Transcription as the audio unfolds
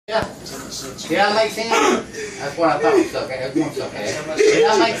Yeah. Did that make sense? That's what I thought. Suck ass. One suck ass. Did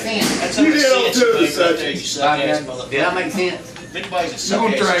that make sense? That's how much sense you make right there, you suck ass motherfucker. Did that make sense? Big boy's a suck ass.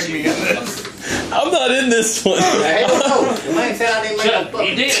 Don't drag me in this. I'm not in this one. Hey, no. The man said I didn't make no fucking.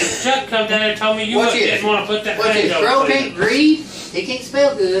 He did. Chuck come down there and told me you didn't want to put that thing on. Crow can't read. He can't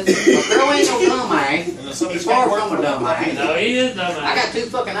spell good. A crow ain't no dumb man. He's far from a dumb man. No, he is dumb man. I got two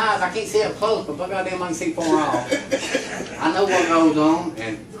fucking eyes. I can't see up close, but goddamn I can see far off. I know what goes on,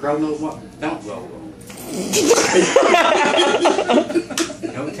 and Crow knows what don't go on.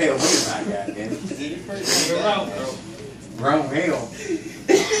 Don't tell me about that, man. You're wrong, bro. Wrong hell.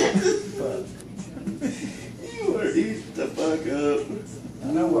 You are eat the fuck up.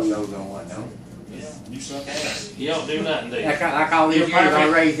 I know what goes on, what don't. Yeah, you suck ass. You don't do nothing, do you? Like all these years I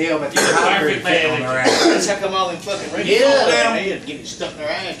raised hell, but you're perfect man. on their ass. That's how come all them fucking rings Yeah. down here and get it stuck in their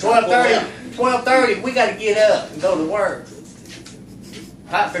ass. 12:30, we gotta get up and go to work.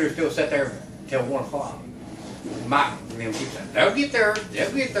 Pipe fitters still sit there till 1 o'clock. Mike and them keep saying, they'll get there,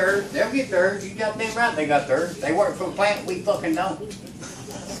 they'll get there, they'll get there. You got them right, they got there. They work for the plant, we fucking don't.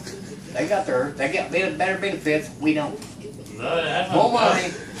 They got there, they got better benefits, we don't. No, that's More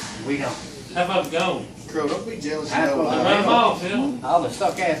money, we don't. Have them gone. Crow, don't be jealous of That's no what Run one. them off, Phil. All the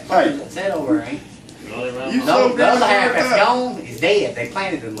suck ass fuckers that said over there ain't. No, they run You them No, off. the other half that's gone is dead. They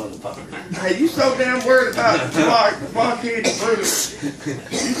planted the motherfucker. Hey, you so damn worried about blockhead and Bruce.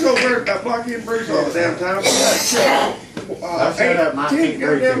 You so worried about blockhead and Bruce all the damn time. I'll shut up, my feet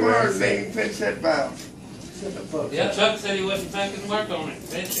hurt goddamn too, hours right? and finish that valve. Shut the fuck Yeah, up. Chuck said he wasn't fucking work on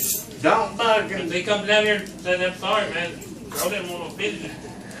it. Don't bug him. He come down here and said, I'm sorry, man. Bro didn't want to visit it.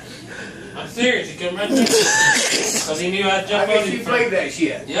 I'm serious. He come right there. Because he knew I'd I jump on guess him. you played that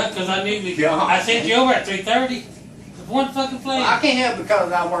shit. Yeah, because I knew we. Yeah. I sent you over at 3:30. One fucking play. Well, I can't help it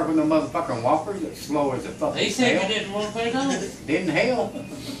because I work with the motherfucking walkers that's slow as a fucking He said hell. you didn't want to put it on. Didn't hell.